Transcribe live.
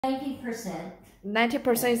90%.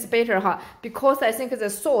 90% is better, huh? Because I think the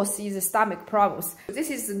source is stomach problems. This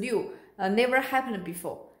is new, never happened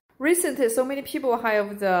before. Recently, so many people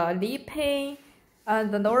have the knee pain,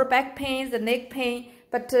 the lower back pain, the neck pain.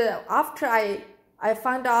 But after I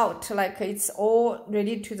found out, like, it's all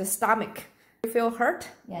related to the stomach. You feel hurt?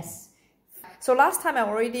 Yes. So last time I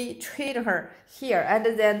already treated her here, and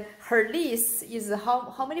then her knees is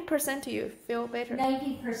how many percent do you feel better?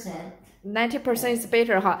 90%. 90% is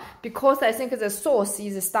better, huh? Because I think the source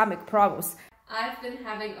is stomach problems. I've been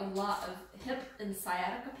having a lot of hip and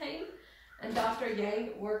sciatica pain, and Dr.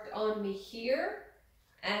 Yang worked on me here,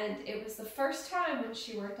 and it was the first time when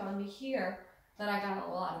she worked on me here that I got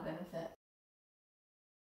a lot of benefit.